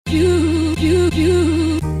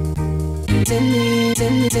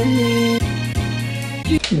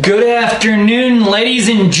Good afternoon, ladies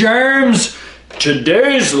and germs.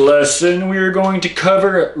 Today's lesson we are going to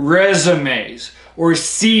cover resumes or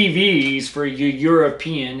CVs for you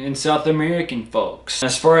European and South American folks.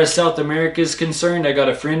 As far as South America is concerned, I got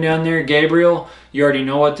a friend down there, Gabriel. You already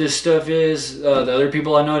know what this stuff is. The other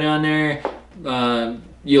people I know down there,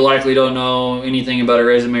 you likely don't know anything about a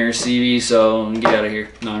resume or CV, so get out of here.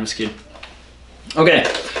 No, I'm just kidding. Okay,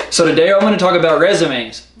 so today I'm going to talk about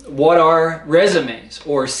resumes. What are resumes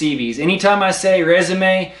or CVs? Anytime I say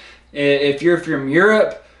resume, if you're from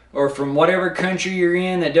Europe or from whatever country you're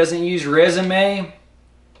in that doesn't use resume,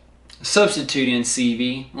 substitute in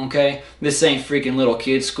CV, okay? This ain't freaking little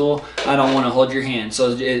kid school. I don't want to hold your hand. So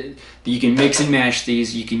you can mix and match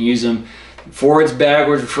these. You can use them forwards,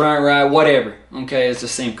 backwards, front, right, whatever. Okay, it's the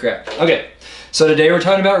same crap. Okay, so today we're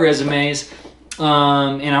talking about resumes.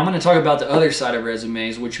 And I'm going to talk about the other side of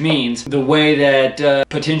resumes, which means the way that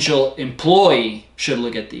potential employee should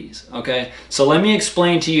look at these, okay? So let me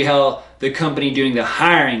explain to you how the company doing the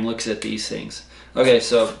hiring looks at these things. Okay,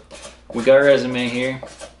 so we got a resume here.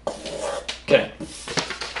 Okay.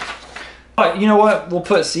 You know what? We'll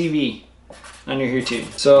put CV under here too.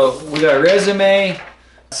 So we got resume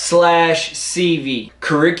 / CV.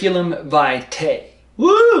 Curriculum vitae.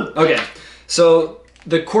 Woo! Okay, so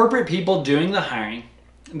the corporate people doing the hiring,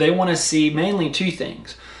 they want to see mainly two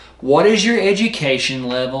things. What is your education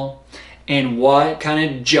level and what kind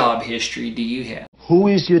of job history do you have? Who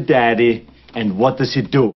is your daddy and what does he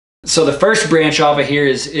do? So the first branch off of here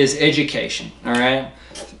is education, all right?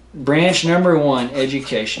 Branch number one,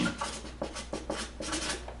 education.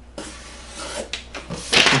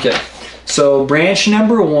 Okay, so branch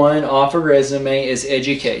number one off a resume is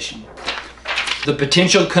education. The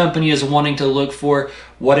potential company is wanting to look for,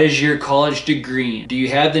 what is your college degree? Do you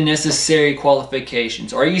have the necessary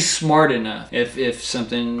qualifications? Are you smart enough, if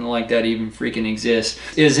something like that even freaking exists?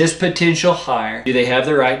 Is this potential hire, do they have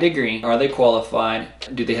the right degree? Are they qualified?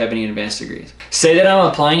 Do they have any advanced degrees? Say that I'm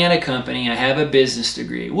applying at a company, I have a business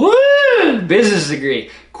degree. Woo! Business degree.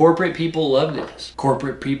 Corporate people love this.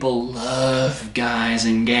 Corporate people love guys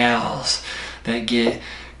and gals that get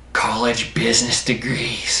college business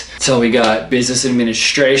degrees. So we got business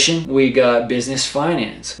administration, we got business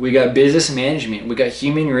finance, we got business management, we got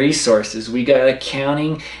human resources, we got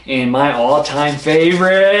accounting, and my all-time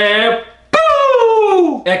favorite,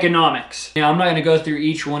 boo! Economics. Now I'm not going to go through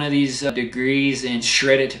each one of these degrees and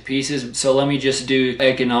shred it to pieces, so let me just do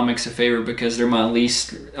economics a favor because they're my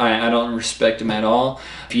least, I don't respect them at all.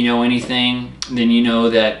 If you know anything, then you know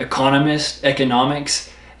that economics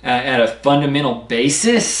at a fundamental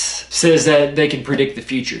basis says that they can predict the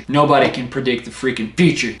future. Nobody can predict the freaking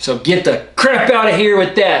future. So get the crap out of here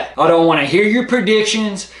with that. I don't want to hear your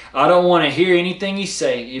predictions. I don't want to hear anything you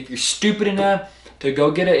say. If you're stupid enough to go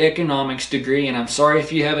get an economics degree, and I'm sorry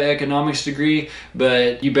if you have an economics degree,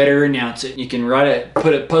 but you better announce it. You can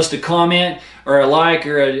post a comment or a like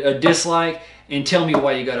or a dislike and tell me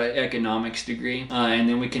why you got an economics degree, and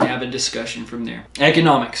then we can have a discussion from there.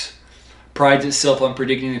 Economics prides itself on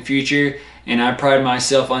predicting the future, and I pride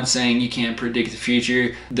myself on saying you can't predict the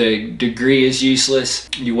future. The degree is useless.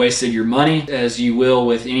 You wasted your money, as you will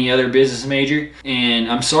with any other business major, and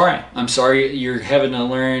I'm sorry you're having to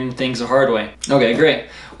learn things the hard way. Okay, great.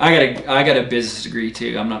 I got a business degree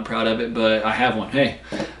too. I'm not proud of it, but I have one. Hey,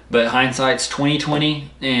 but hindsight's 20/20,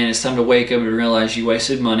 and it's time to wake up and realize you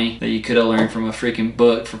wasted money that you could have learned from a freaking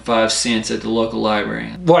book for 5 cents at the local library.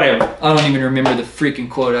 Whatever. I don't even remember the freaking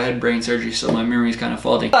quote. I had brain surgery, so my memory's kind of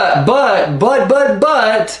faulty. But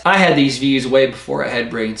I had these views way before I had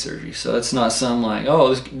brain surgery, so it's not something like,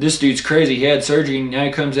 oh, this dude's crazy. He had surgery, and now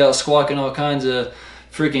he comes out squawking all kinds of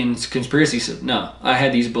freaking conspiracy stuff. No, I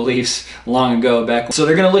had these beliefs long ago back. So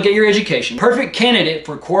they're going to look at your education. Perfect candidate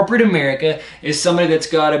for corporate America is somebody that's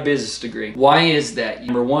got a business degree. Why is that?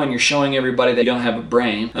 Number one, you're showing everybody that you don't have a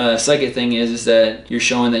brain. Second thing is that you're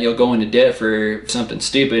showing that you'll go into debt for something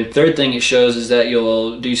stupid. Third thing it shows is that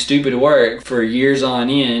you'll do stupid work for years on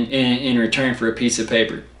end in return for a piece of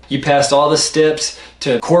paper. You passed all the steps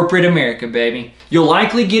to corporate America, baby. You'll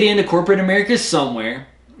likely get into corporate America somewhere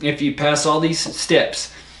if you pass all these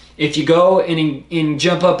steps. If you go and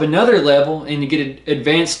jump up another level and you get an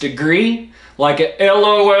advanced degree, like a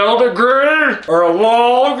LOL degree, or a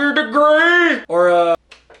longer degree, or a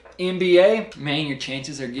MBA, man, your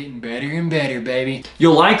chances are getting better and better, baby.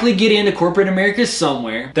 You'll likely get into corporate America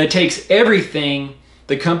somewhere that takes everything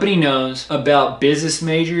the company knows about business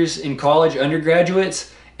majors in college,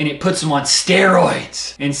 undergraduates, and it puts them on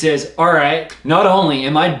steroids and says, all right, not only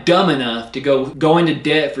am I dumb enough to go into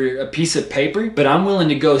debt for a piece of paper, but I'm willing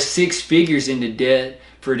to go 6 figures into debt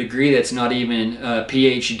for a degree that's not even a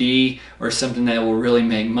PhD or something that will really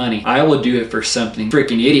make money. I will do it for something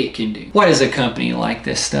freaking idiot can do. Why does a company like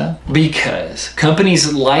this stuff? Because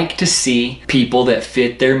companies like to see people that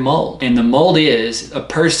fit their mold. And the mold is a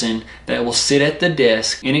person that will sit at the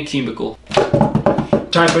desk in a cubicle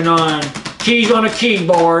typing on keys on a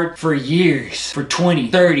keyboard for years, for 20,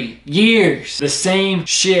 30 years. The same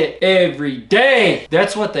shit every day.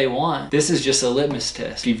 That's what they want. This is just a litmus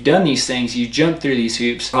test. If you've done these things, you jumped through these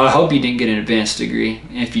hoops. I hope you didn't get an advanced degree.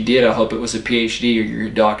 And if you did, I hope it was a PhD or you're a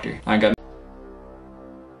doctor. I got.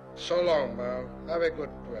 So long, man. Have a good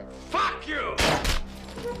trip. Fuck you!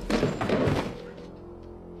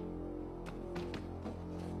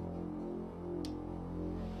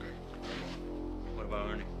 What about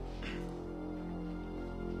Ernie?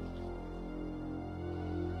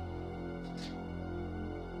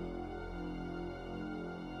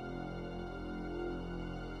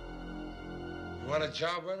 You want a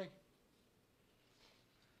job, Ernie?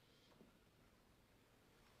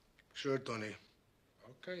 Sure, Tony.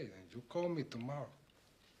 Okay, then you call me tomorrow.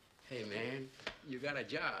 Hey, man, you got a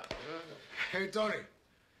job, huh? Hey, Tony.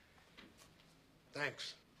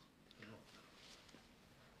 Thanks.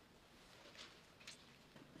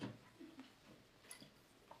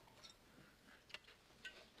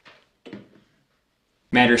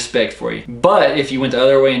 Mad respect for you. But if you went the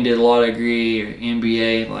other way and did a law degree or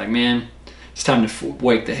MBA, like, man, it's time to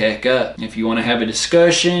wake the heck up. If you want to have a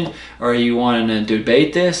discussion or you want to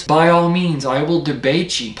debate this, by all means, I will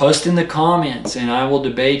debate you. Post in the comments and I will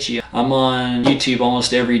debate you. I'm on YouTube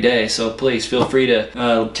almost every day, so please feel free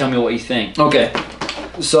to tell me what you think. Okay,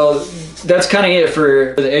 so that's kind of it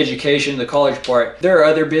for the education, the college part. There are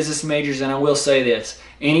other business majors, and I will say this.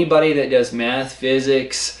 Anybody that does math,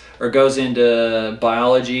 physics, or goes into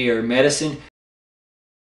biology or medicine,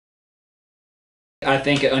 I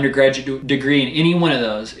think an undergraduate degree in any one of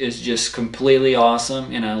those is just completely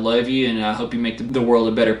awesome, and I love you, and I hope you make the world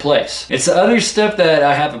a better place. It's the other stuff that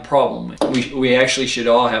I have a problem with. We actually should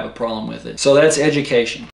all have a problem with it. So that's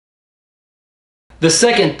education. The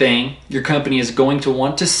second thing your company is going to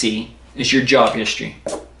want to see is your job history.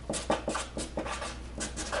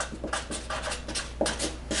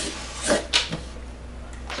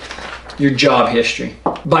 Your job history.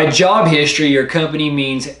 By job history, your company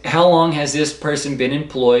means how long has this person been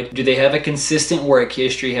employed? Do they have a consistent work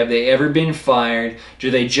history? Have they ever been fired?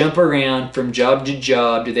 Do they jump around from job to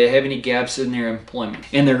job? Do they have any gaps in their employment?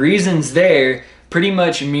 And the reasons there pretty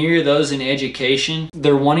much mirror those in education.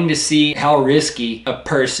 They're wanting to see how risky a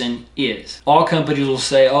person is. All companies will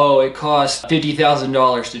say, oh, it costs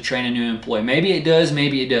 $50,000 to train a new employee. Maybe it does,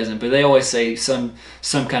 maybe it doesn't, but they always say some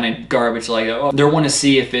kind of garbage like that. Oh, they want to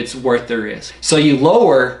see if it's worth the risk. So you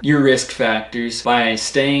lower your risk factors by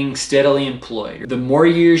staying steadily employed. The more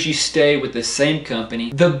years you stay with the same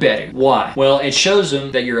company, the better. Why? Well, it shows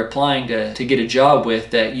them that you're applying to get a job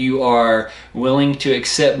with, that you are willing to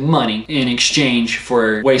accept money in exchange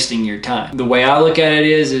for wasting your time. The way I look at it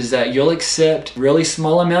is that you'll accept really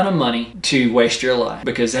small amount of money to waste your life,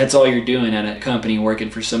 because that's all you're doing at a company working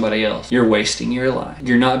for somebody else. You're wasting your life.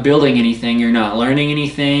 You're not building anything. You're not learning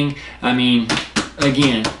anything. I mean,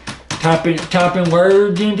 again, typing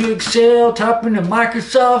words into Excel, typing a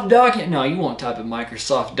Microsoft document. No, you won't type a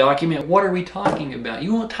Microsoft document. What are we talking about?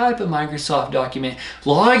 You won't type a Microsoft document.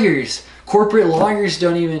 Lawyers, corporate lawyers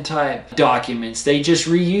don't even type documents. They just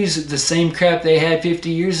reuse the same crap they had 50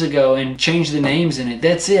 years ago and change the names in it.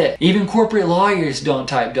 That's it. Even corporate lawyers don't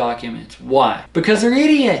type documents. Why? Because they're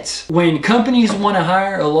idiots. When companies want to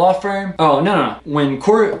hire a law firm, no. When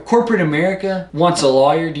corporate America wants a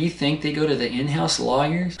lawyer, do you think they go to the in-house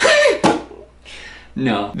lawyers?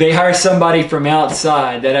 No, they hire somebody from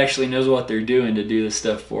outside that actually knows what they're doing to do this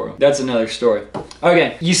stuff for them. That's another story.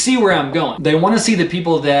 Okay, you see where I'm going. They want to see the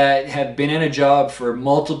people that have been at a job for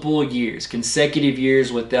multiple years, consecutive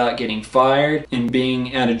years, without getting fired and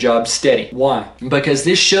being at a job steady. Why? Because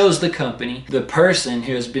this shows the company, the person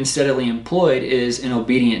who has been steadily employed is an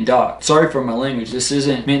obedient dog. Sorry for my language. This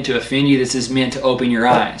isn't meant to offend you. This is meant to open your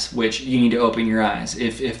eyes, which you need to open your eyes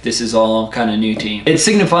if this is all kind of new to you. It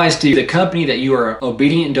signifies to the company that you are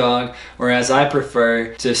obedient dog, or as I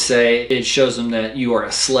prefer to say, it shows them that you are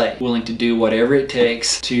a slave, willing to do whatever it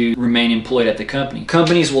takes to remain employed at the company.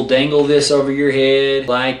 Companies will dangle this over your head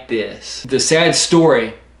like this. The sad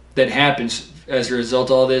story that happens as a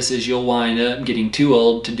result of all this is you'll wind up getting too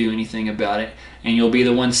old to do anything about it, and you'll be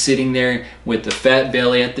the one sitting there with the fat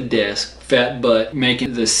belly at the desk, fat butt,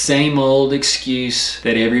 making the same old excuse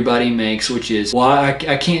that everybody makes, which is, well,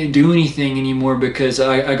 I can't do anything anymore because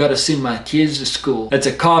I gotta send my kids to school. That's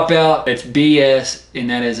a cop-out, that's BS, and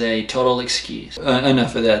that is a total excuse.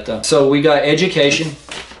 Enough of that though. So we got education,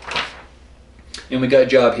 and we got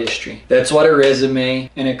job history. That's what a resume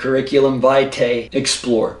and a curriculum vitae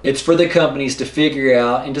explore. It's for the companies to figure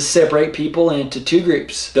out and to separate people into two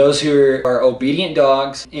groups. Those who are obedient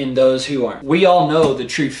dogs and those who aren't. We all know the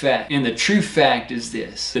true fact, and the true fact is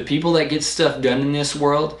this. The people that get stuff done in this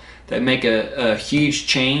world, that make a huge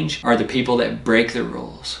change, are the people that break the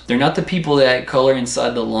rules. They're not the people that color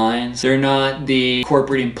inside the lines. They're not the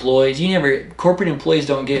corporate employees. Corporate employees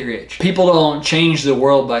don't get rich. People don't change the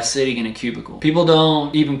world by sitting in a cubicle. People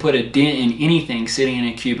don't even put a dent in anything sitting in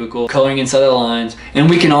a cubicle, coloring inside the lines, and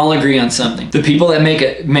we can all agree on something. The people that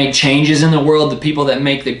make changes in the world, the people that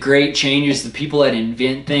make the great changes, the people that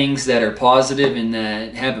invent things that are positive and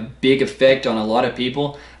that have a big effect on a lot of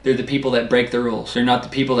people, they're the people that break the rules. They're not the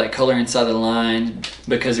people that color inside the line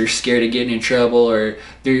because they're scared of getting in trouble, or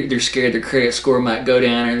they're scared their credit score might go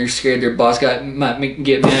down, or they're scared their boss might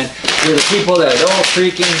get mad. They're the people that don't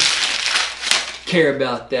freaking care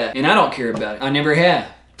about that. And I don't care about it. I never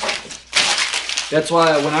have. That's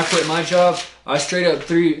why when I quit my job, I straight up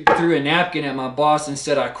threw a napkin at my boss and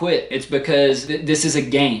said I quit. It's because this is a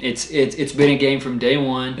game. It's been a game from day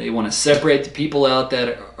one. They want to separate the people out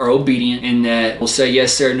that are obedient and that will say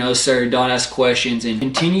yes sir, no sir, don't ask questions, and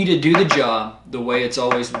continue to do the job the way it's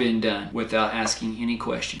always been done without asking any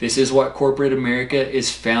questions. This is what corporate America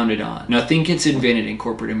is founded on. Nothing gets invented in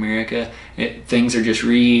corporate America. Things are just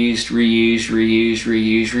reused.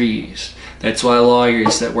 That's why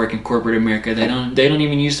lawyers that work in corporate America, they don't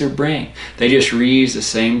even use their brain. They just reuse the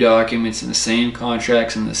same documents and the same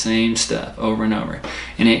contracts and the same stuff over and over.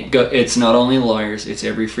 And it's not only lawyers, it's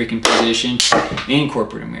every freaking position in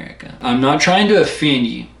corporate America. I'm not trying to offend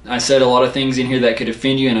you. I said a lot of things in here that could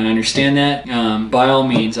offend you, and I understand that. By all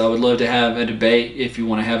means, I would love to have a debate if you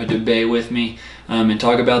want to have a debate with me. And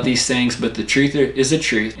talk about these things, but the truth is the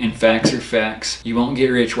truth and facts are facts. You won't get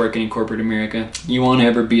rich working in corporate America. You won't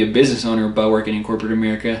ever be a business owner by working in corporate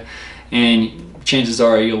America, and chances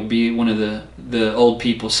are you'll be one of the old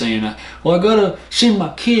people saying, well, I gotta send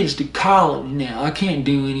my kids to college now, I can't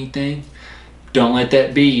do anything. Don't let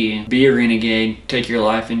that be you. Be a renegade. Take your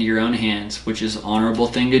life into your own hands, which is an honorable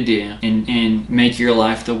thing to do, and make your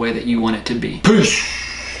life the way that you want it to be. Peace.